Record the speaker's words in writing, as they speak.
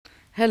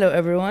Hello,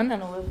 everyone,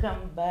 and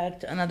welcome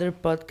back to another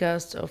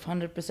podcast of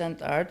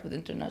 100% Art with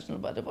International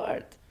Body of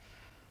Art.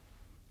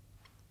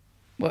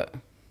 What?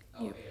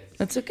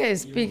 It's okay.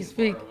 Speak,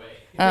 speak.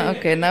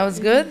 Okay, now it's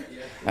good?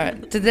 All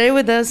right. Today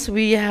with us,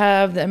 we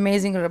have the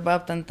amazing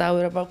Rabab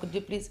Tantawi. Rabab, could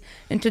you please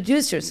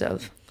introduce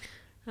yourself?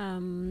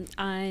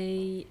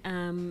 I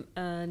am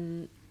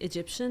an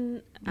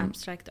Egyptian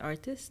abstract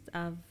artist.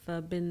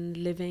 I've been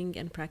living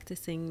and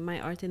practicing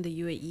my art in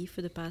the UAE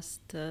for the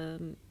past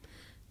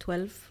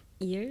 12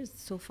 years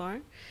so far.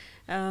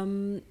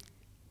 I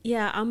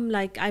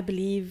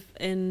believe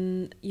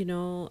in,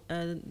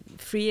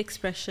 free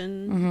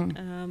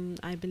expression.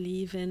 I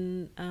believe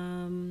in,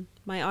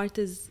 my art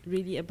is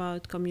really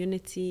about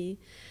community,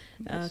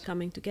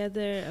 coming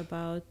together,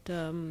 about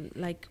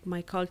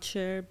my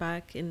culture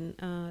back in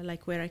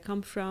where I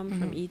come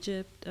from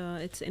Egypt.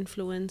 It's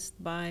influenced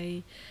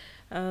by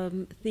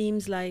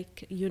themes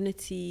like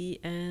unity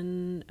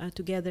and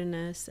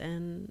togetherness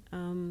and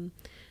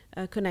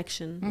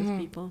connection with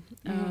people.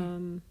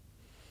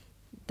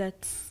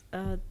 That's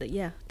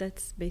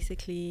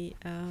basically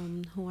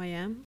who I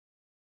am.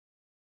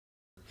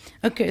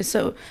 Okay,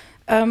 so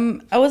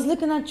I was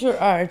looking at your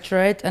art,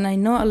 right? And I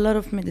know a lot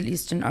of Middle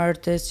Eastern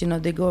artists,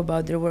 they go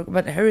about their work,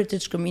 about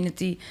heritage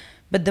community,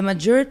 but the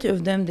majority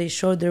of them, they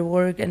show their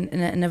work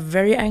in a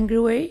very angry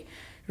way,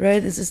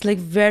 right? It's just like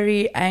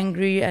very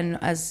angry, and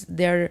as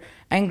they're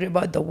angry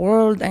about the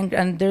world,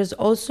 and there's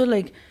also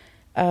like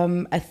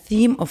a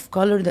theme of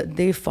color that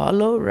they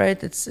follow,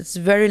 right? It's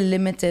very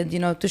limited,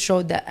 to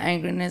show that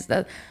angriness.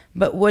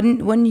 But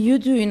when you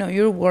do,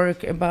 your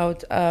work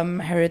about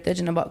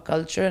heritage and about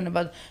culture and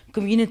about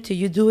community,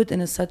 you do it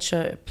in such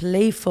a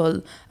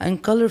playful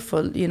and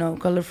colorful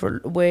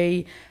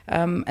way.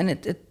 And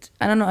it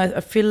I don't know.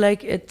 I feel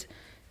like it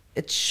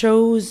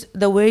shows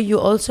the way you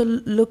also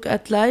look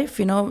at life.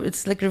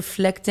 It's like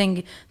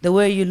reflecting the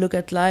way you look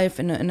at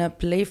life in a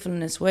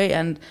playfulness way,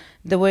 and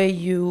the way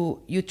you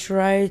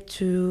try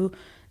to,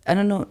 I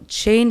don't know,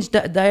 change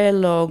that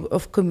dialogue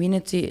of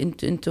community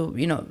into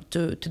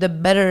to the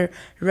better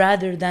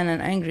rather than an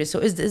angry. So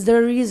is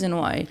there a reason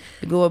why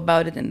you go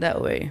about it in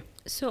that way?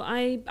 So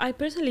I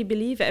personally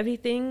believe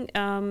everything,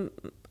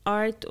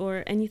 art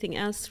or anything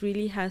else,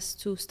 really has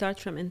to start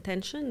from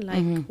intention.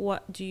 Like,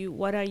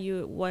 what are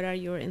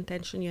your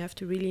intention? You have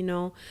to really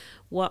know,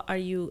 what are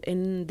you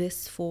in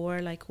this for?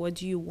 Like, what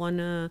do you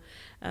wanna,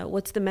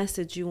 what's the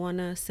message you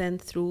wanna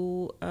send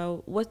through?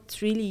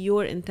 What's really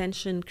your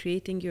intention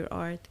creating your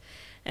art?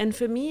 And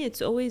for me,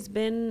 it's always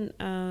been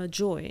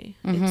joy.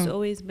 It's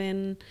always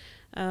been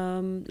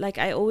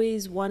I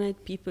always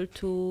wanted people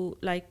to,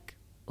 like,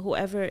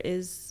 whoever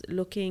is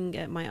looking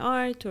at my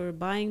art or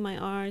buying my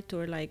art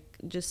or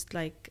just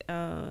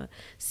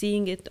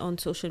seeing it on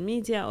social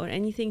media or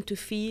anything, to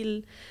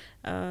feel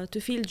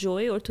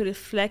joy, or to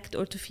reflect,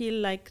 or to feel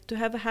like to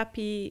have a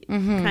happy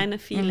kind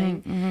of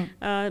feeling.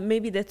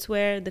 Maybe that's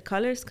where the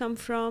colors come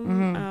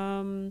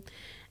from.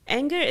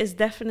 Anger is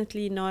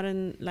definitely not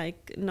in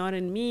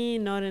me,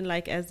 not in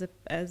as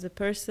a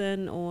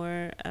person,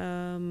 or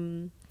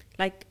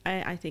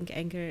I think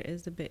anger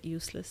is a bit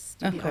useless,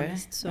 to be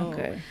honest. So,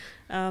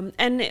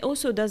 and it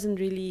also doesn't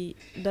really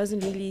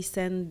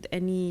send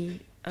any,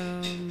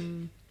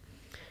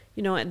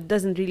 it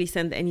doesn't really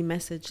send any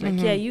message.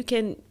 You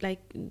can,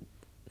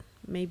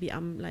 maybe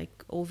I'm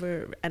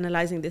over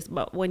analyzing this,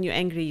 but when you're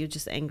angry, you're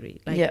just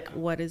angry.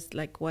 What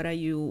are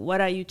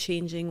you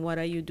changing? What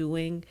are you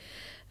doing?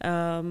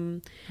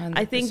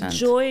 I think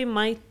joy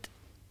might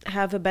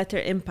have a better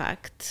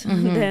impact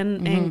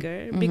than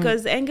anger,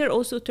 because anger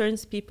also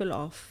turns people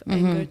off.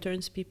 Anger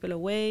turns people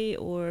away,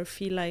 or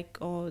feel like,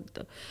 or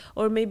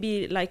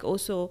maybe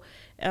also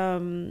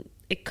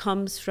it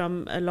comes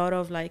from a lot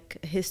of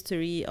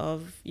history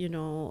of, in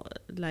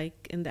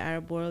the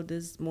Arab world,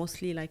 is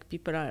mostly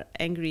people are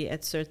angry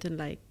at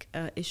certain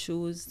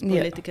issues,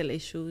 political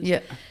issues.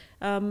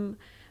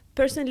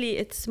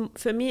 Personally,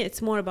 for me,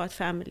 it's more about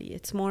family.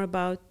 It's more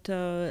about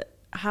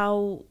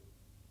how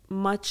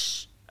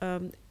much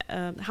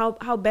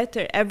how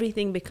better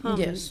everything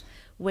becomes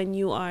when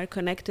you are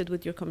connected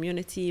with your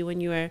community,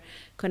 when you are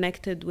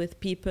connected with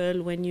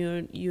people, when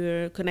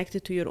you're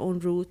connected to your own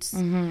roots.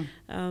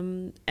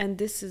 And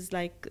this is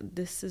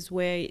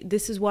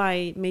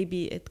why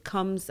maybe it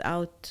comes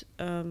out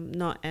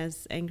not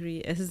as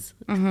angry as.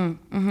 I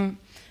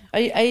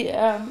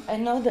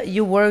know that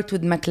you worked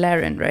with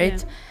McLaren,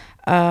 right?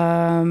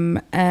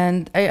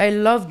 And I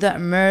love that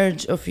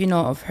merge of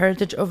of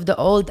heritage, of the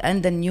old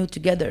and the new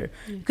together.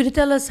 Could you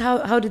tell us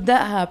how did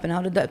that happen?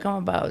 How did that come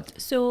about?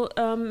 So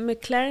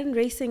McLaren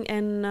Racing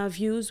and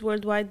Views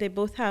Worldwide, they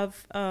both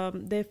have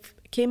they've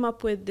came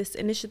up with this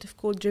initiative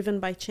called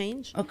Driven by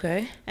Change.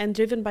 Okay. And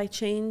Driven by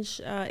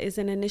Change is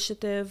an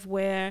initiative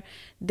where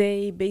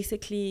they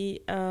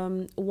basically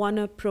want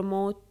to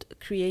promote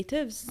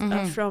creatives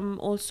from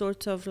all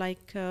sorts of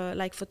like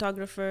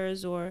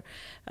photographers or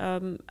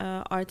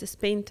artists,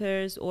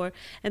 painters,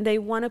 and they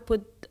want to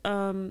put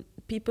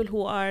people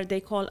who are,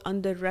 they call,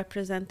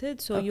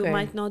 underrepresented. So you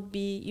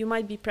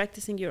might be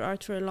practicing your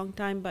art for a long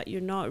time, but you're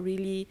not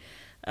really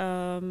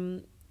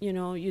you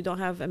know, you don't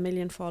have a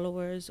million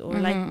followers, or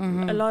like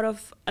a lot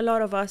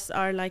of us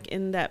are like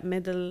in that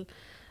middle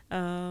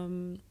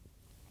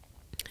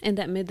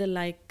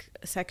like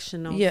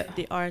section of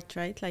the art,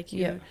 right? Like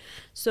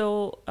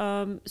so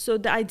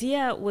the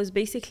idea was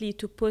basically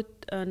to put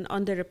an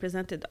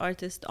underrepresented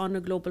artist on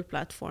a global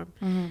platform,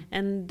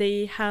 and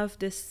they have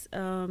this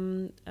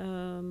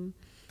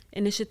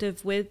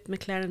initiative with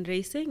McLaren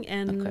Racing,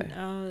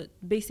 and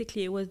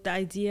basically the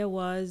idea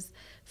was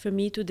for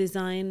me to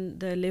design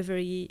the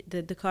livery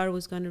that the car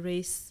was going to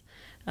race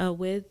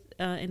with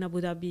in Abu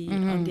Dhabi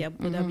on the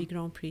Abu Dhabi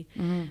Grand Prix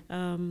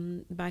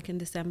back in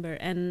December.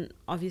 And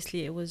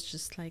obviously it was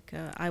just like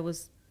I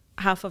was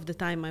half of the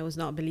time I was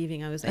not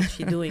believing I was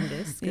actually doing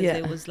this, because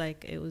it was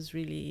like it was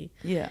really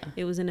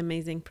it was an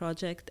amazing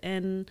project.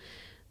 And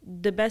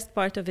the best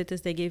part of it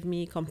is they gave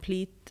me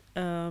complete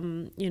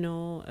you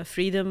know, a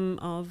freedom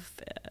of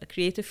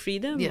creative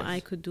freedom. I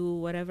could do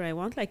whatever I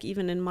want. Like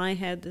even in my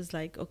head is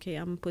like, okay,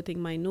 I'm putting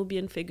my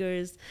Nubian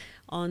figures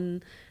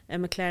on a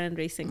McLaren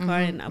Racing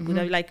car in Abu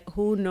Dhabi. Like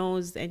who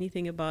knows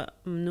anything about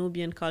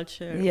Nubian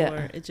culture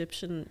or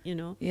Egyptian, you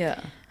know?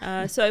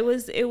 So it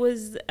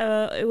was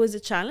a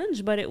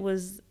challenge, but it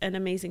was an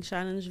amazing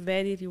challenge,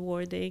 very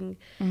rewarding.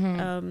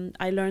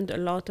 I learned a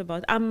lot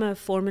about, I'm a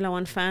Formula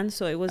One fan,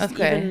 so it was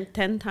even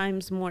 10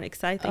 times more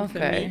exciting for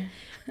me.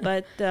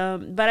 But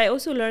I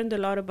also learned a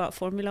lot about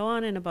Formula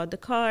One and about the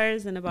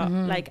cars, and about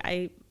like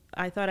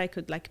I thought I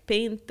could like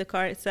paint the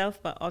car itself,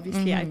 but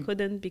obviously I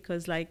couldn't,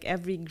 because like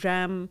every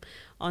gram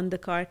on the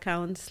car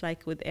counts,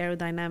 like with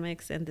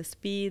aerodynamics and the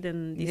speed,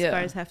 and these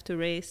cars have to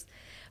race.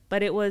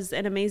 But it was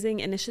an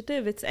amazing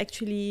initiative. It's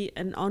actually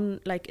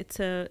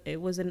it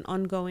was an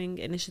ongoing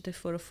initiative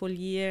for a full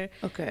year.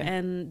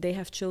 And they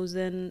have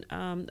chosen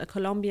a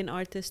Colombian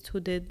artist who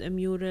did a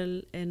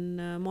mural in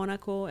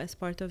Monaco as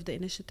part of the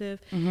initiative.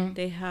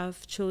 They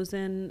have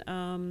chosen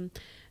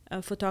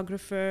a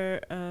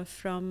photographer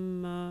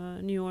from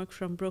New York,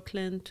 from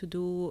Brooklyn, to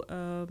do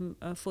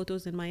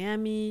photos in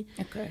Miami.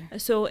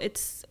 So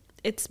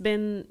it's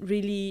been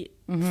really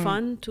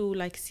fun to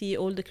like see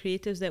all the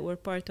creatives that were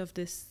part of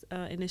this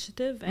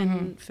initiative.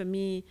 And for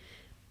me,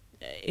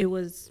 it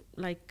was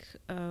like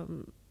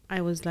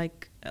I was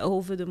like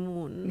over the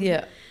moon.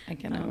 I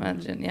can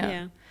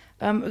imagine.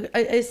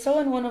 I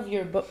saw in one of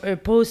your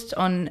posts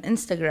on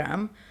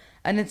Instagram,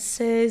 and it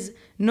says,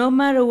 no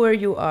matter where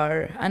you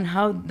are and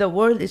how the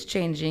world is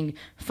changing,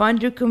 find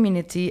your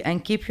community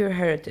and keep your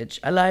heritage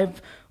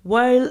alive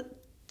while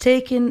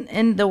taking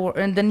in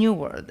the new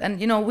world. And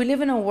you know, we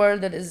live in a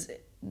world that is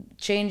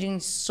changing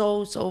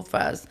so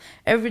fast.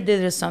 Every day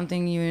there's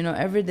something new, you know,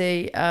 every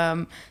day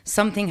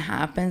something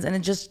happens, and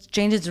it just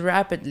changes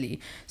rapidly.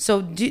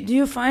 So do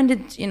you find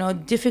it, you know,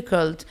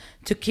 difficult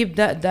to keep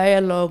that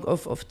dialogue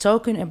of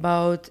talking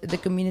about the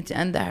community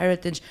and the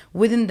heritage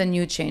within the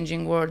new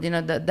changing world, you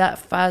know, that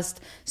fast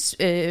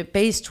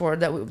paced world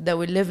that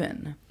we live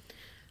in?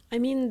 I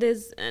mean,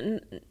 there's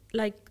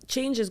like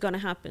change is going to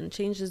happen.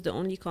 Change is the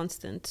only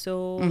constant.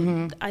 So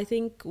I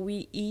think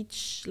we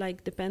each,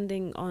 like,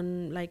 depending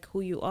on like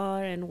who you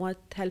are and what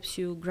helps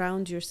you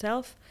ground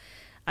yourself,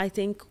 I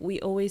think we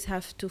always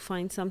have to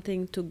find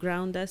something to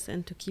ground us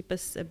and to keep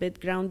us a bit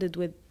grounded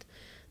with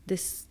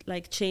this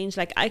like change.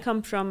 Like I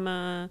come from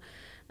a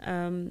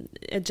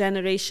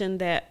generation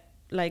that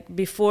like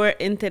before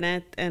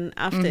internet and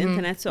after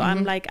internet, so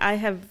I'm like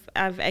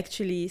I've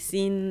actually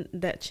seen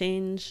that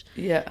change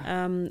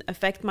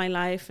affect my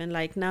life. And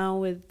like now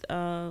with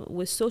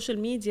social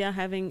media,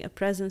 having a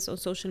presence on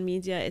social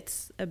media,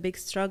 it's a big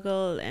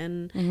struggle,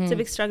 and it's a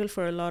big struggle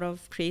for a lot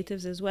of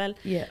creatives as well.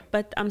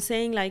 But I'm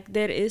saying like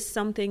there is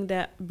something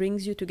that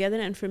brings you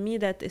together, and for me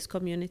that is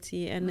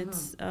community. And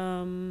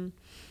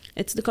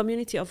it's the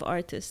community of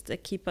artists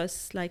that keep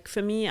us, like,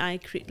 for me, I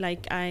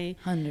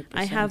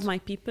have my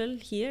people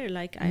here,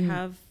 like I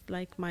have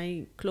like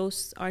my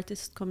close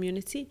artist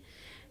community,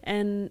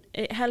 and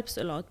it helps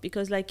a lot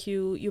because like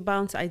you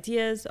bounce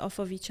ideas off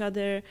of each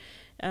other.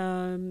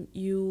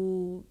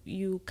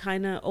 You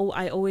kind of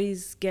I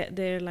always get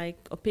their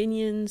like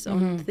opinions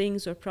on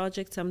things or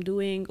projects I'm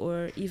doing,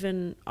 or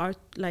even art,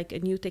 like a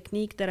new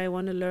technique that I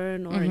want to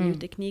learn, or a new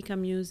technique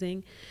I'm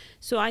using.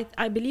 So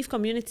I believe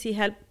community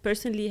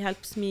personally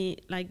helps me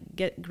like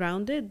get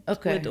grounded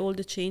with all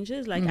the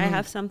changes. Like I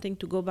have something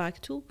to go back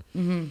to.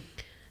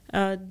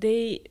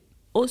 They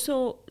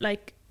also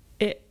like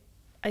it.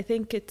 I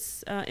think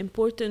it's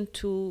important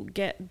to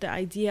get the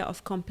idea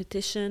of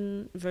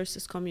competition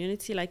versus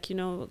community, like, you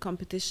know,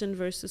 competition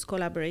versus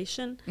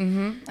collaboration.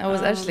 I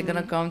was actually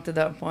going to come to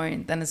that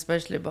point, and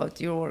especially about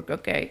your work.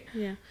 Okay.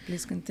 Yeah.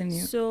 Please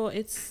continue. So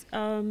it's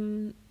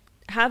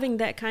having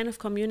that kind of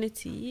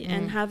community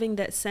and having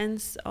that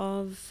sense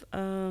of,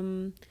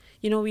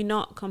 you know, we're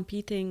not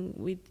competing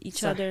with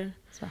each other.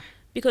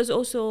 Because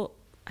also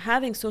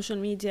having social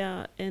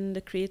media in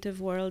the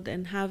creative world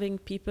and having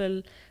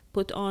people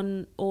put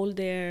on all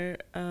their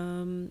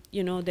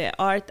their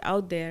art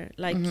out there,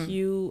 like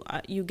you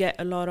get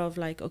a lot of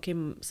like, okay,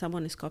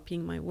 someone is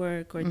copying my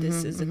work, or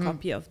this is a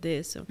copy of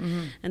this, or,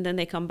 and then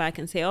they come back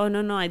and say, oh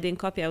no, I didn't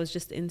copy, I was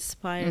just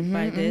inspired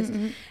by this.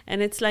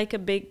 And it's like a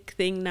big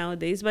thing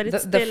nowadays, but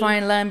it's the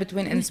fine line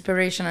between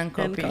inspiration and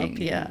copying.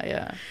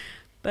 Yeah.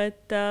 But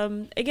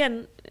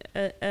again,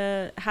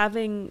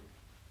 having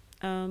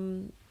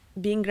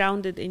being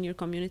grounded in your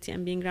community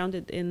and being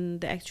grounded in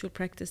the actual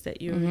practice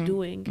that you're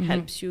doing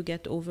helps you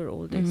get over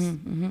all this.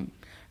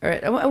 All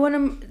right, I want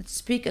to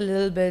speak a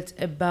little bit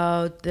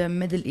about the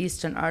Middle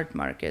Eastern art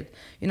market.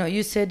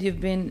 You said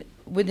you've been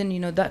within,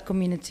 that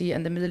community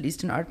and the Middle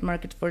Eastern art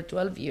market for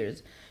 12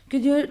 years.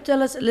 Could you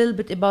tell us a little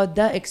bit about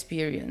that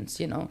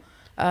experience,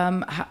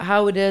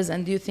 how it is,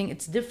 and do you think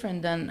it's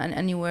different than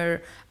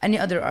any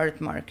other art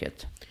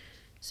market?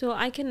 So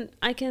I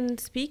can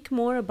speak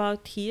more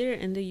about here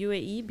in the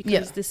UAE,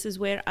 because this is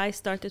where I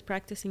started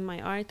practicing my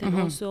art, and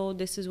also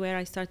this is where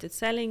I started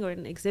selling or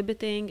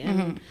exhibiting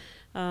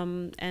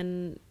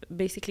and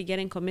basically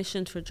getting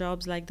commissioned for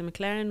jobs like the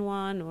McLaren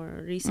one,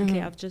 or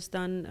recently I've just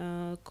done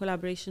a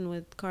collaboration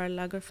with Karl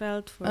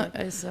Lagerfeld for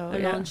a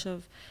launch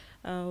of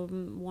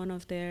one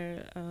of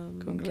their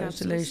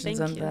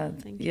congratulations on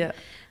that. Thank you.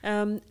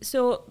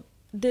 So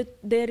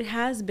there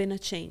has been a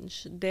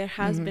change. There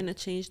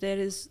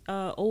is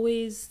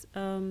always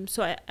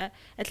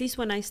at least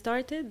when I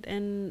started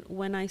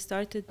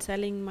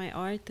selling my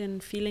art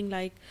and feeling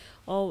like,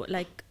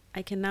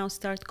 I can now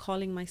start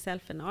calling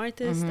myself an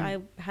artist. I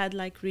had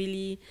like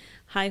really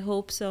high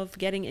hopes of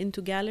getting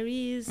into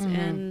galleries,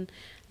 and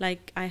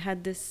like I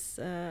had this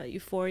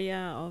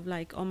euphoria of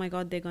like, oh my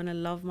God, they're gonna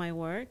love my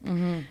work,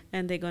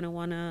 and they're gonna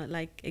wanna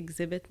like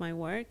exhibit my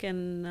work,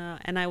 and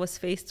I was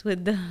faced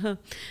with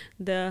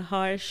the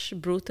harsh,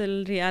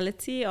 brutal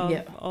reality of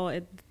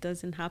it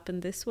doesn't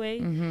happen this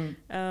way.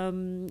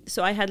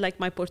 So I had like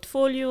my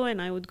portfolio,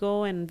 and I would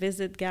go and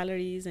visit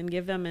galleries and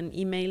give them and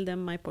email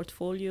them my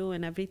portfolio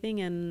and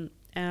everything, and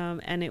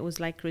it was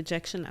like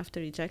rejection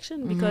after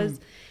rejection, because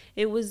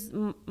it was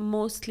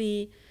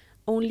mostly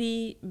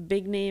only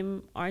big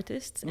name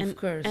artists,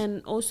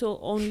 and also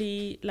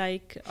only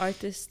like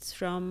artists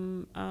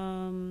from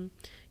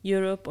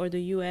Europe or the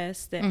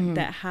US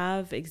that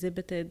have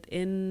exhibited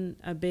in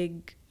a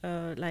big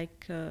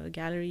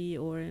gallery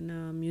or in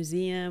a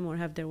museum, or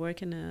have their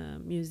work in a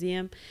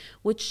museum,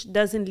 which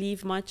doesn't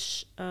leave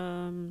much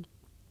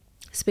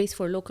space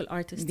for local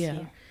artists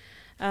here.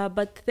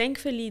 But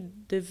thankfully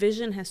the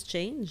vision has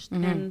changed,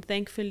 and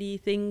thankfully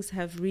things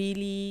have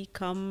really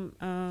come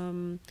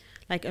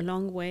like a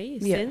long way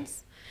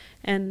since,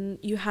 and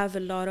you have a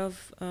lot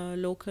of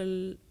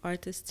local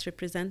artists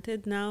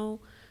represented now.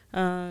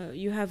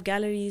 You have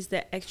galleries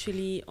that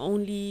actually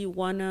only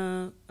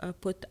wanna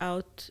put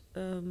out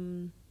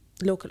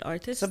local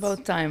artists. It's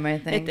about time, I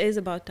think. It is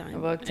about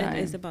time. It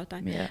is about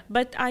time. Yeah.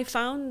 But I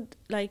found,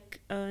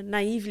 like,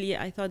 naively,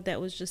 I thought that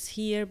was just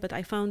here, but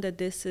I found that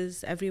this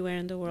is everywhere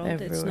in the world.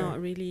 Everywhere. It's not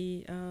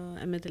really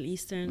a Middle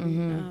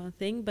Eastern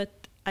thing,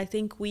 but I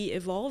think we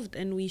evolved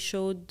and we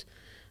showed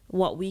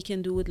what we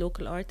can do with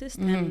local artists,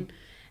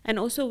 and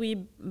also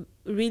we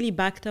really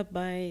backed up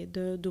by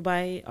the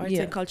Dubai Arts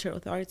and Culture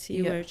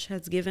Authority, which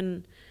has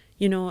given,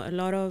 a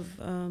lot of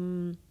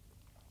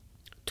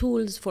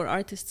tools for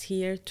artists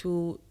here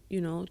to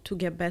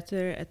get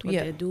better at what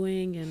they're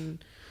doing,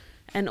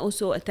 and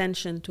also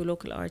attention to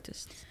local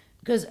artists.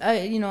 Because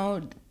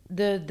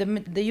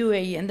the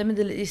UAE and the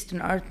Middle Eastern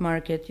art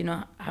market,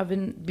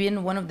 haven't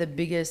been one of the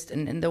biggest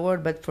in the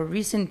world, but for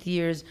recent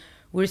years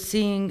we're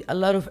seeing a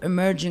lot of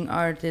emerging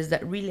artists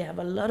that really have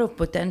a lot of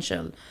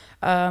potential,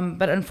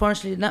 but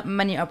unfortunately not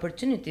many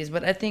opportunities.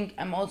 But I think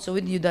I'm also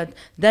with you that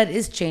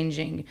is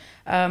changing.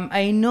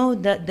 I know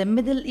that the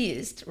Middle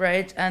East,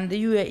 right, and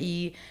the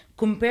UAE,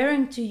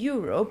 comparing to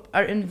Europe,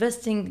 are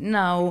investing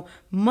now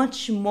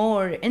much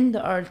more in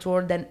the art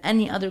world than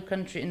any other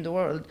country in the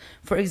world.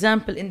 For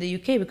example, in the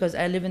UK, because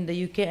I live in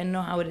the UK and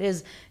know how it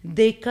is,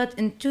 they cut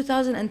in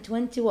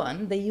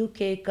 2021, the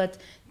UK cut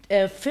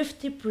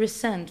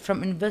 50%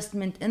 from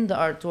investment in the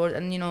art world,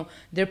 and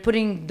they're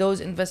putting those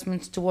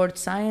investments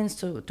towards science,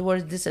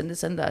 towards this and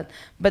this and that.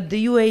 But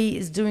the UAE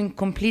is doing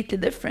completely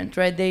different,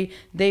 right?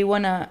 They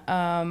wanna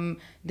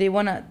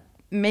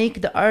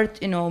make the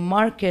art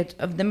market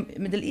of the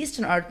Middle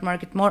Eastern art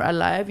market more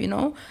alive,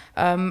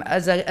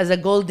 as a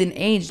golden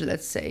age,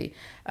 let's say.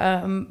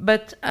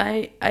 But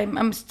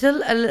I'm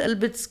still a little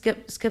bit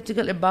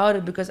skeptical about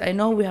it, because I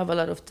know we have a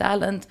lot of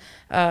talent.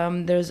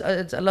 There's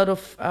a lot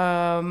of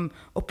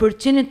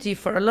opportunity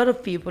for a lot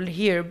of people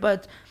here.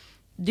 But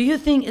do you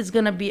think it's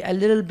gonna be a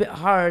little bit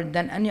hard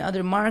than any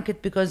other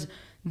market, because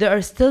there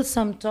are still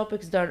some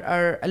topics that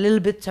are a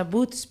little bit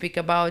taboo to speak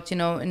about, you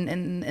know,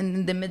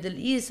 in the Middle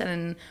East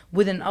and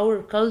within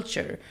our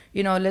culture.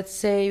 You know, let's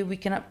say we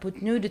cannot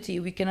put nudity,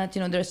 we cannot,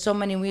 you know, there's so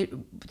many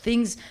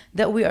things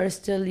that we are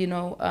still, you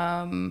know,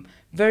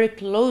 very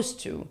close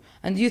to.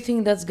 And do you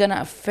think that's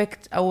gonna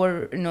affect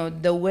our, you know,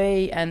 the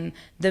way and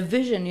the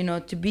vision, you know,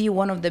 to be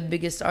one of the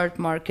biggest art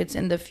markets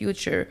in the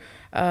future,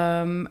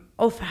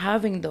 of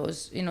having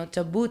those, you know,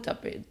 taboo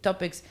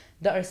topics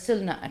that are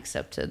still not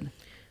accepted?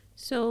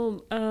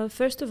 So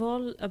first of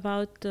all,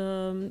 about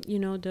you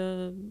know,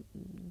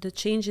 the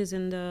changes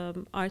in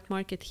the art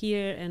market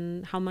here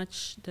and how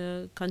much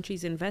the country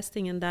is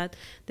investing in that,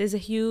 there's a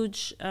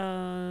huge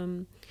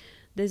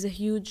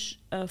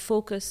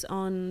focus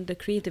on the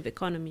creative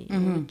economy,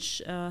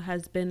 which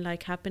has been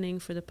like happening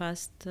for the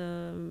past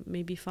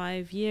maybe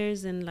 5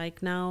 years, and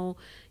like now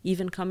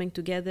even coming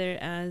together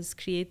as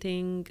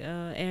creating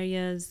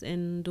areas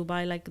in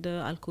Dubai, like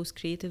the Al Quoz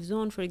Creative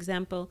Zone, for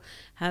example,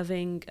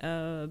 having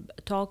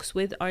talks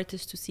with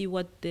artists to see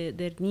what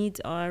their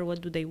needs are,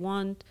 what do they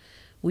want.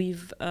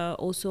 We've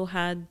also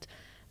had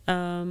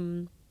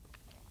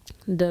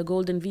the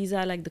golden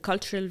visa, like the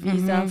cultural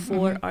visa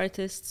for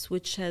artists,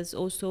 which has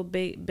also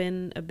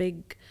been a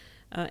big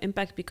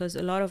impact, because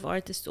a lot of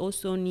artists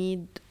also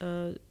need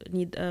a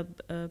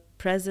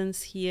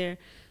presence here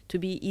to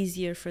be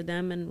easier for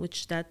them, and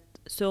which that,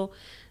 so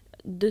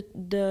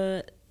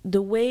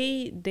the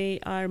way they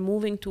are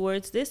moving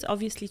towards this,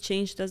 obviously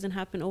change doesn't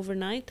happen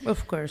overnight,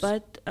 Of course.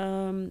 but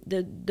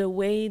the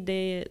way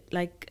they,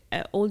 like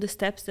all the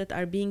steps that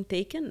are being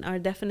taken are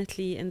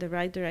definitely in the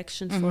right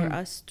direction for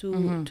us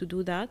to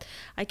do that.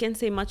 I can't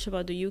say much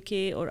about the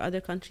UK or other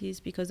countries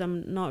because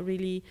I'm not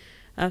really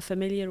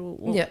familiar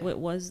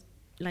with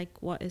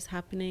what is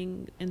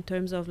happening in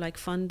terms of like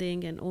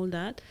funding and all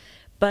that.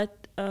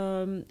 But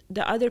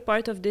the other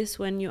part of this,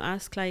 when you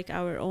ask like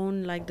our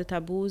own, like the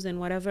taboos and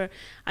whatever,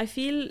 I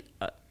feel,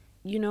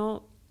 you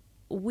know,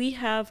 we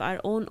have our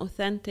own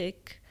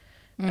authentic,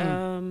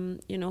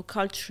 you know,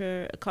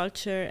 culture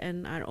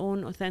and our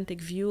own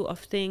authentic view of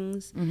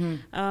things.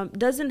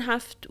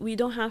 We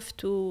don't have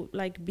to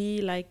like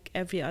be like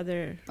every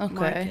other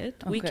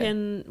market. We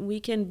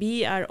can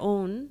be our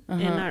own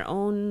in our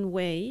own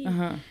way.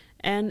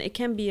 And it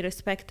can be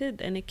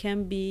respected, and it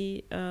can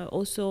be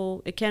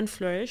also, it can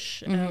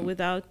flourish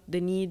without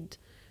the need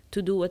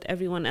to do what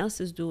everyone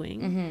else is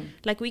doing.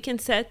 Like we can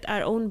set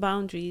our own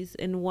boundaries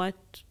in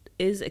what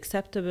is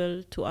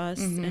acceptable to us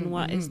and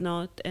what is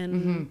not.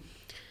 And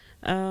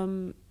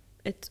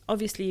it's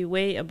obviously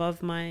way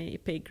above my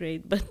pay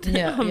grade, but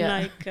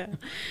like,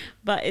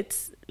 but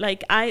it's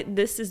like,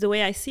 this is the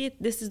way I see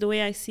it. This is the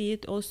way I see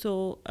it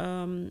also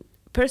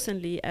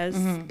personally, as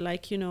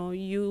like, you know,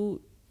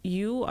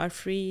 you are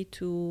free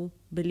to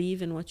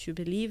believe in what you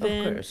believe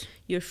in. Of course.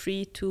 You're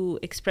free to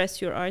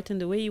express your art in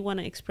the way you want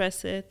to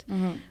express it.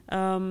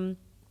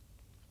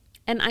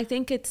 And I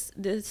think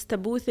this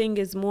taboo thing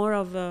is more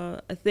of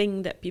a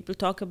thing that people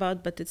talk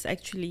about, but it's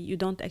actually, you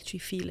don't actually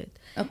feel it.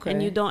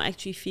 And you don't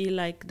actually feel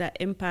like that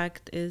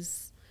impact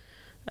is,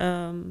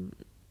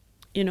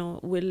 you know,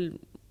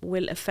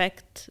 will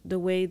affect the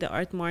way the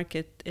art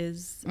market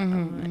is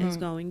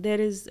going. There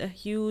is a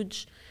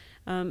huge...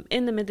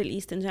 in the Middle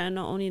East in general,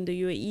 not only in the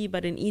UAE,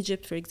 but in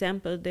Egypt, for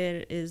example,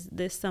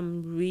 there's some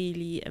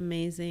really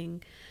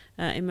amazing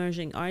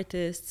emerging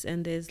artists,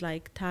 and there's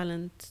like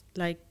talent,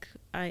 like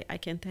I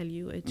can tell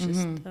you, it's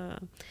just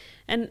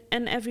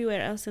and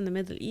everywhere else in the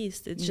Middle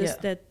East, it's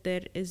just that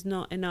there is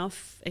not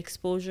enough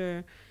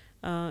exposure,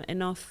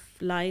 enough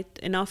light,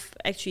 enough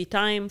actually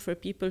time for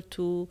people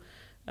to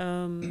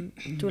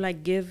like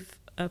give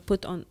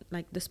put on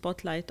like the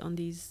spotlight on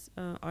these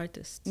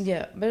artists.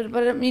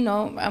 But you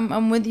know,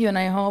 I'm with you, and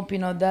I hope, you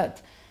know,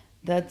 that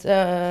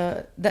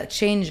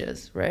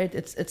changes, right?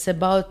 It's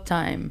about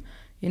time,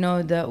 you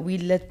know, that we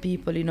let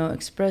people, you know,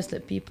 express,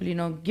 let people, you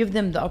know, give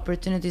them the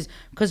opportunities,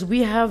 because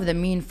we have the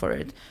mean for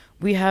it.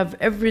 We have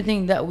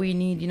everything that we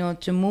need, you know,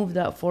 to move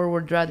that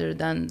forward rather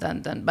than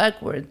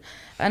backward.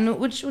 And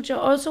which I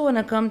also want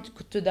to come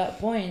to that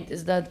point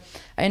is that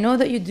I know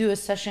that you do a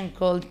session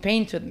called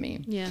Paint With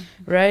Me.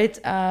 Right?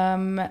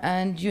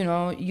 And, you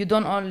know, you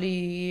don't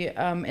only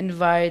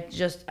invite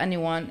just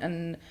anyone,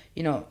 and,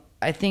 you know,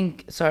 I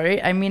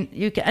mean,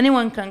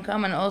 anyone can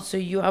come, and also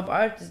you have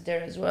artists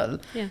there as well.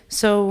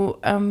 So,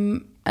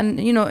 and,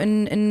 you know,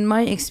 in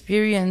my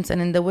experience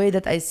and in the way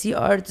that I see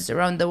artists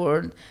around the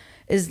world,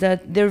 is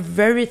that they're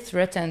very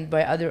threatened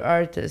by other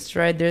artists,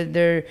 right?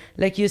 They're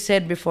like you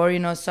said before, you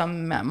know,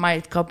 some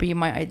might copy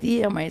my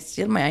idea, might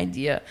steal my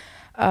idea.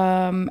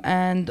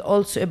 And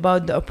also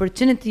about the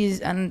opportunities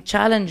and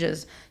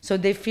challenges. So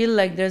they feel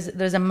like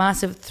there's a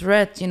massive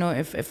threat, you know,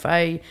 if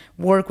I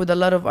work with a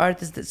lot of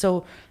artists.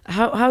 So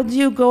how do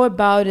you go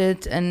about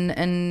it,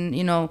 and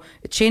you know,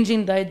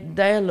 changing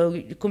dialogue,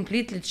 you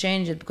completely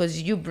change it,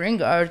 because you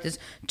bring artists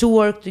to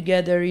work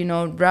together, you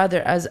know,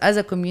 rather as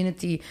a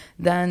community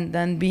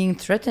than being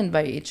threatened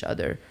by each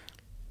other?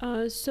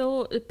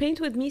 So Paint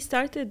With Me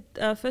started,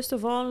 first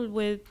of all,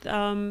 with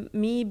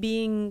me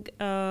being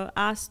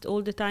asked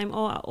all the time,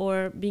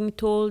 or being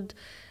told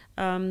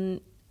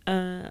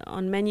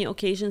on many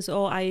occasions,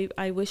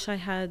 I wish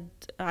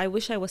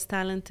I was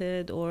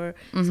talented, or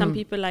some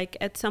people, like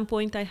at some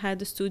point I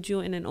had a studio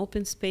in an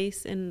open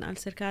space in Al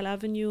Serkal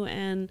Avenue,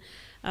 and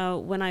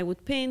when I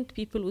would paint,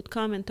 people would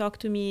come and talk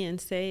to me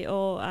and say,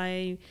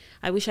 I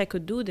wish I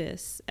could do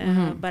this,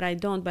 but I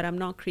don't, but I'm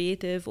not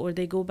creative. Or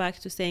they go back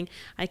to saying,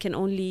 I can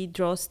only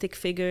draw stick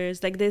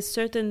figures. Like there's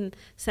certain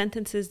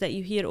sentences that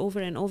you hear over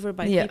and over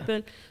by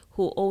people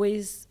who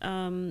always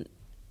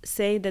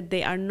say that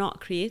they are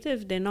not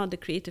creative, they're not the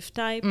creative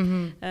type,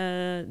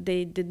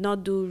 they did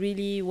not do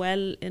really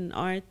well in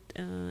art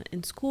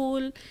in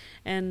school,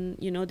 and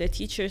their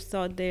teachers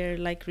thought they're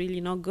like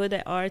really not good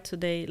at art, so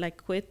they like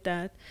quit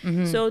that.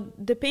 So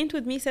the Paint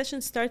With Me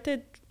session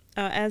started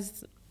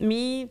as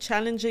me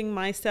challenging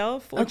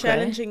myself, or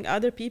challenging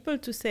other people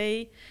to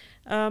say,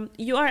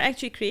 you are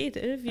actually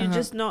creative, you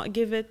just not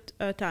give it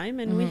time.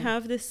 And we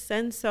have this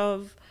sense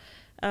of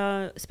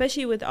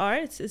especially with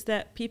arts, is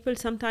that people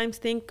sometimes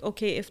think,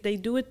 okay, if they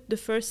do it the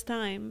first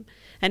time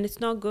and it's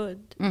not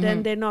good,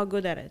 then they're not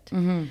good at it,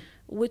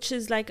 which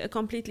is like a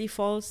completely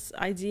false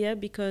idea,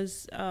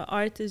 because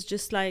art is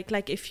just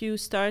like if you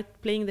start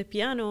playing the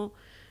piano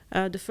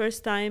the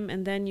first time,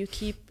 and then you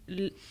keep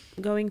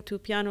going to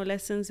piano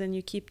lessons and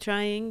you keep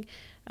trying,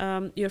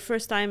 your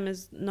first time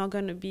is not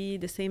going to be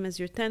the same as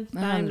your 10th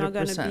time, 100%. Not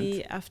going to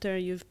be after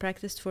you've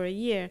practiced for a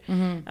year.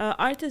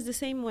 Art is the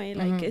same way,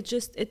 like it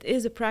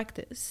is a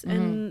practice,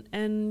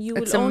 and you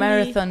it's will a only,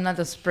 marathon, not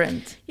a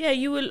sprint. Yeah,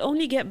 you will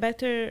only get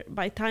better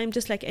by time,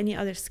 just like any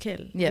other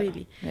skill,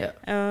 really.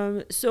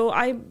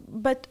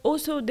 But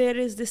also there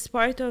is this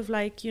part of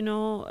like,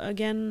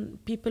 again,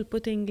 people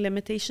putting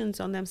limitations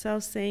on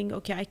themselves, saying,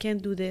 okay, I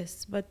can't do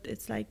this, but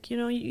it's like,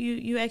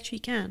 you actually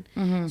can.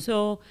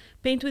 So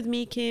Paint With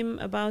Me came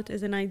about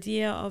as an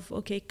idea of,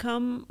 okay,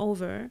 come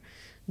over,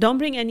 don't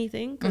bring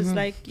anything, because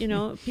like,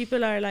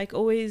 people are like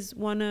always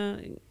want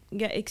to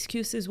get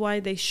excuses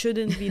why they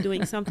shouldn't be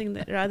doing something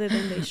that rather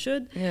than they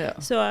should.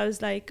 So I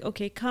was like,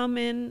 okay, come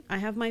in, I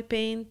have my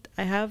paint,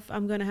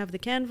 I'm going to have the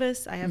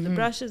canvas, I have the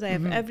brushes, I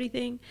have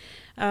everything.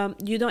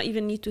 You don't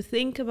even need to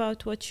think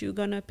about what you're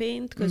going to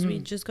paint, because we're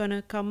just going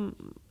to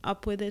come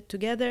up with it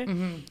together.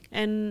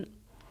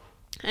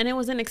 And it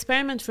was an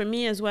experiment for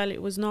me as well.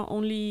 It was not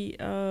only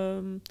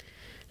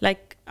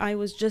like I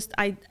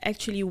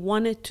actually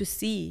wanted to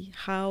see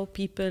how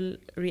people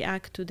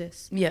react to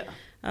this.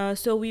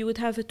 So we would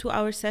have a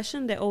 2-hour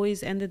session that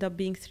always ended up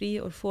being 3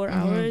 or 4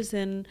 hours,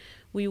 and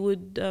we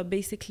would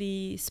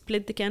basically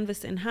split the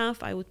canvas in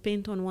half. I would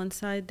paint on one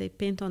side, they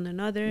paint on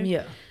another.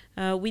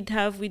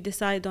 We'd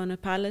decide on a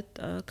palette,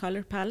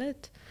 color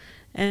palette,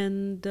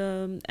 and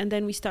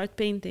then we start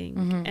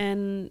painting.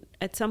 And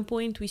at some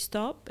point we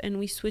stop and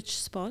we switch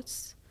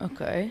spots.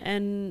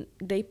 And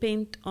they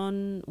paint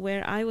on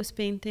where I was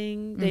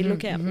painting. They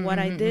look at what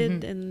I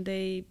did, and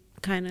they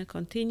kind of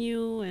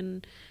continue,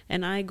 and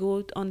I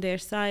go on their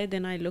side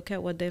and I look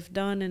at what they've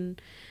done,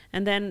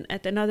 and then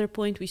at another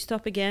point we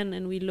stop again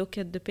and we look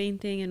at the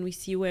painting and we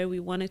see where we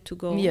want it to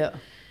go.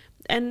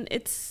 And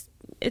it's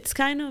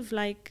kind of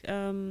like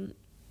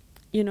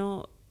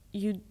you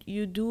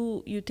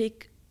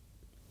take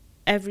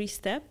every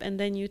step, and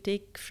then you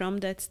take from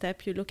that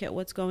step, you look at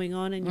what's going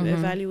on, and you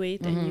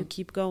evaluate, and you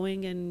keep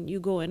going, and you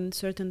go in a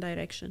certain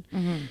direction.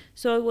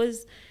 So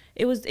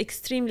it was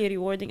extremely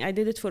rewarding. I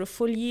did it for a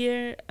full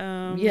year.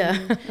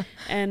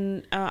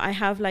 And I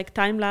have like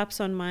time lapse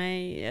on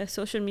my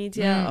social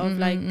media of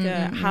like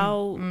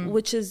how,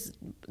 which is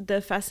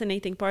the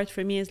fascinating part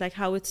for me, is like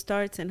how it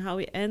starts and how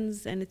it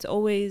ends. And it's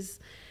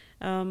always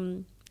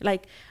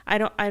like I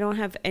don't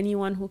have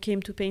anyone who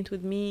came to paint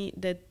with me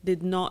that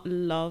did not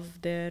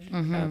love their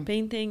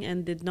painting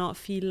and did not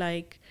feel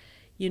like,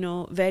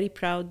 very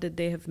proud that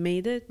they have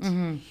made it.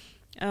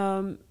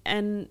 And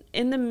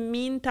in the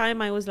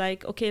meantime, I was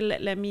like, okay,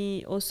 let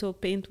me also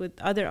paint with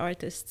other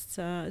artists.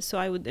 So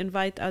I would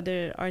invite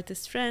other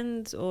artist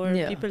friends or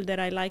people that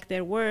I like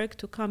their work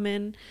to come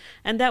in.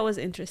 And that was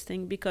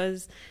interesting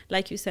because,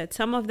 like you said,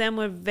 some of them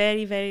were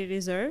very, very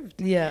reserved.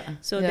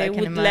 So they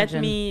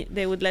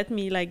would let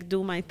me like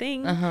do my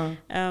thing,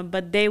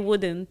 but they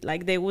wouldn't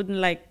like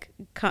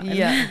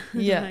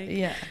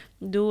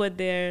do what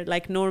they're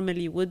like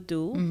normally would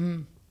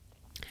do.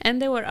 And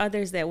there were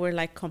others that were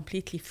like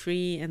completely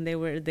free, and they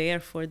were there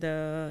for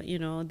the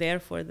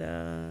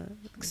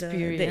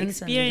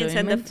experience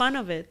and the fun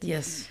of it.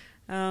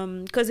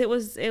 Because it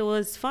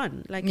was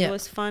fun. Like it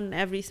was fun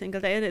every single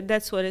day.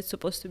 That's what it's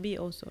supposed to be.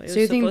 Also, so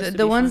you think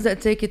the ones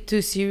that take it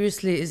too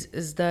seriously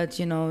is that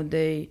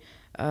they,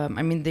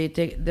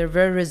 they're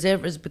very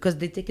reserved, is because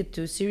they take it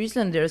too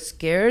seriously and they're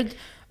scared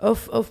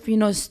of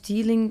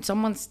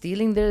someone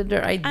stealing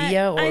their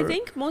idea? I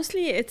think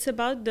mostly it's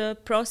about the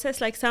process.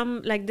 Like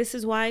this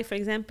is why, for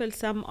example,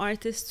 some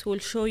artists will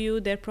show you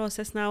their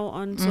process now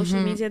on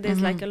social media.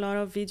 There's like a lot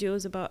of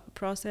videos about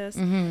process,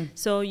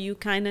 so you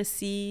kind of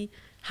see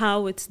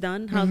how it's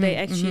done, how they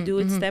actually do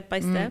it step by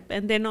step,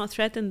 and they're not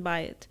threatened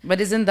by it.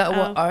 But isn't that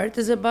what art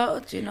is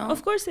about, you know?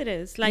 Of course it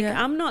is. Like,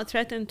 Yeah. I'm not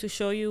threatened to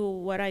show you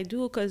what I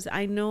do, because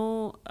I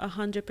know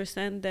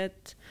 100%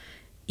 that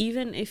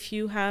even if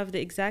you have the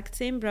exact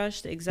same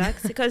brush,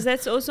 because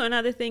that's also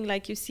another thing,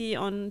 like you see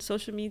on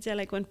social media,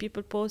 like when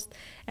people post,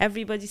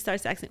 everybody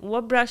starts asking,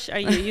 what brush are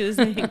you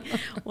using?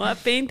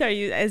 What paint are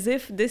you, as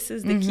if this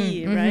is the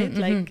key, right?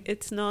 Like,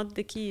 it's not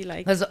the key.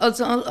 Like, Because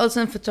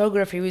also in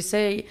photography, we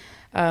say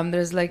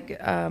there's like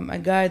a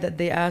guy that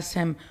they asked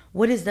him,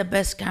 what is the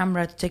best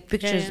camera to take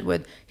pictures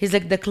with? He's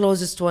like, the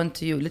closest one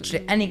to you.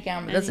 Literally any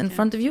camera that's in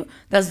front of you,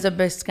 that's the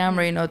best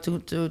camera, you know,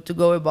 to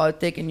go about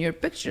taking your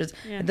pictures.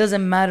 It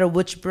doesn't matter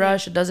which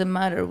brush, it doesn't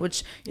matter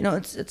which, you know,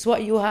 it's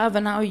what you have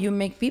and how you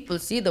make people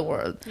see the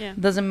world.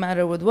 It doesn't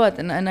matter with what.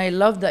 And I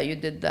love that you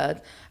did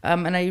that.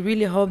 And I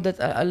really hope that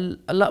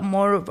a lot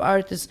more of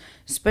artists,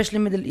 especially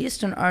Middle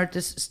Eastern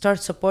artists,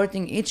 start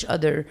supporting each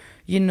other,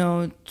 you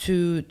know,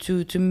 to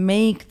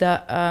make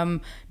that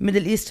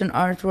Middle Eastern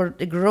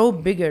artwork grow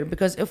bigger.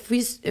 Because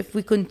if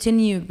we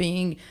continue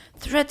being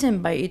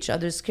threatened by each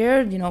other,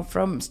 scared, you know,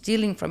 from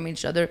stealing from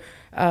each other,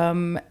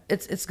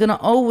 it's gonna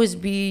always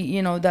be,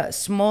 you know, that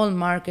small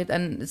market,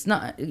 and it's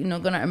not, you know,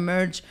 gonna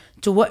emerge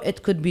to what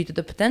it could be, to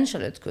the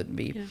potential it could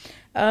be.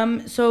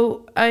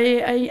 So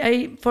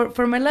I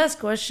for my last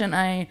question,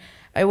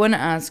 I want to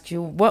ask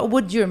you, what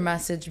would your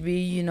message be,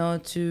 you know,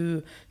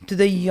 to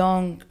the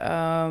young,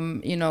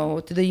 you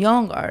know, to the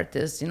young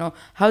artists, you know,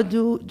 how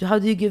do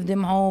you give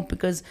them hope?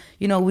 Because,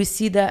 you know, we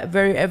see that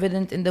very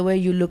evident in the way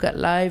you look at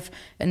life,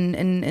 and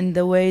in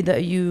the way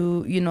that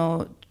you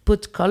know,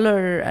 put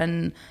color,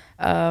 and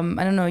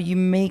I don't know, you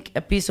make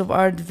a piece of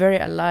art very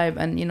alive,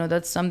 and, you know,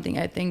 that's something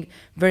I think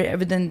very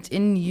evident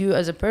in you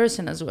as a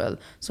person as well.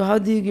 So how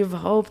do you give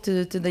hope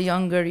to the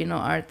younger, you know,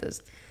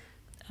 artists?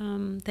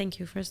 Thank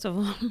you, first of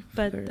all.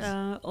 But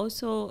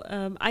also,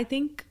 I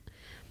think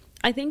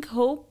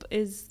hope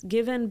is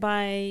given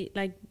by,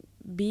 like,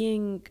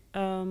 being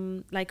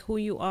like who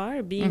you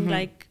are, being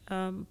like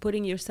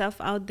putting yourself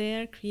out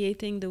there,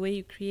 creating the way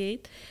you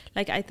create.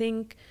 Like, I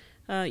think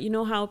you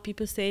know how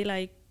people say,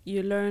 like,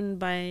 you learn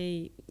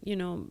by, you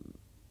know,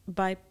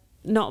 by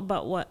not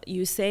about what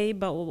you say,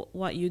 but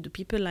what you do.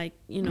 People, like,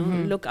 you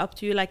know, look up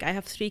to you. Like, I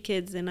have 3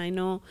 kids, and I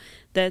know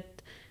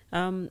that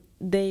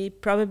they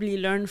probably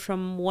learn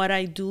from what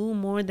I do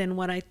more than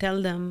what I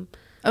tell them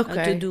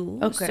to do.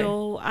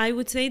 So I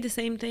would say the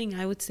same thing.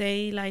 I would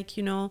say, like,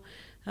 you know,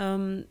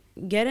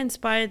 get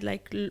inspired,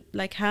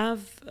 like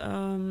have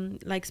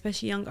like,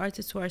 especially young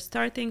artists who are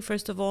starting,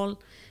 first of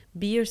all,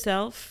 be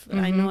yourself.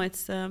 I know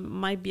it's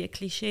might be a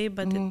cliche,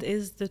 but it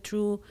is the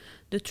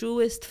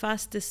truest,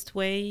 fastest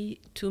way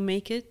to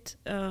make it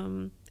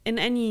in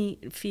any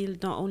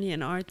field, not only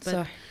in art,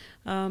 but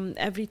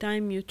every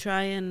time you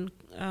try and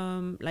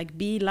like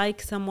be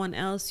like someone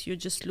else, you're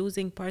just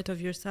losing part of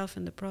yourself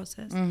in the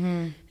process.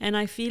 And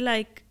I feel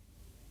like,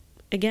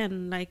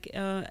 again, like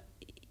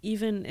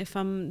even if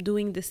I'm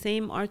doing the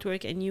same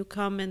artwork and you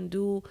come and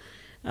do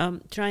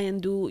try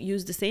and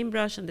use the same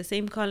brush and the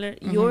same color,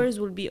 yours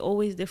will be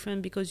always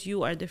different, because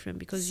you are different,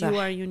 because you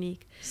are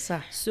unique.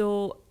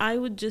 So I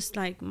would just,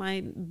 like,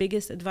 my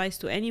biggest advice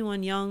to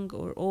anyone, young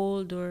or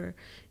old, or,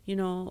 you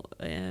know,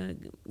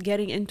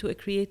 getting into a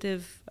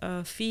creative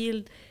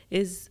field,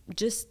 is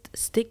just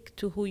stick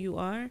to who you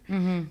are.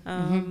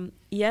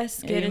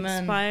 Yes, get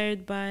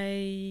inspired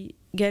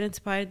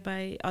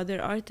by other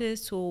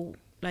artists who,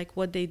 like,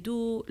 what they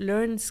do,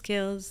 learn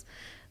skills,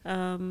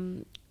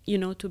 you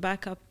know, to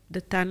back up the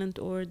talent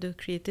or the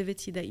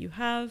creativity that you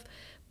have.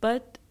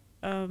 But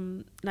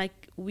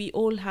like, we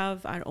all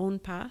have our own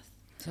path,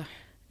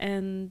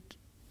 and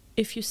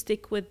if you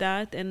stick with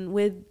that, and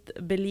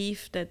with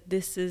belief that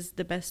this is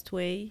the best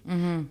way,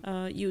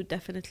 you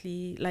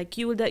definitely, like,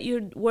 your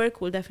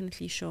work will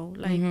definitely show.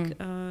 Like,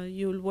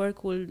 your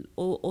work will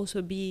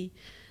also be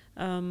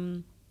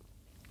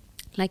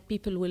like,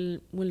 people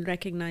will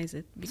recognize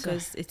it,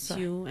 because it's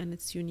you, and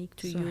it's unique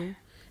to you,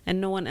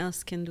 and no one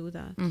else can do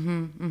that.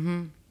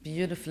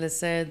 Beautifully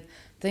said.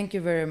 Thank you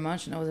very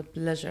much, and it was a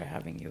pleasure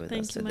having you with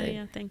us today. Thank you,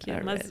 Maria. Thank you.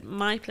 It was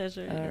my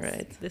pleasure. All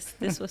right.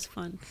 This was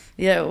fun.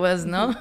 Yeah, it was, no?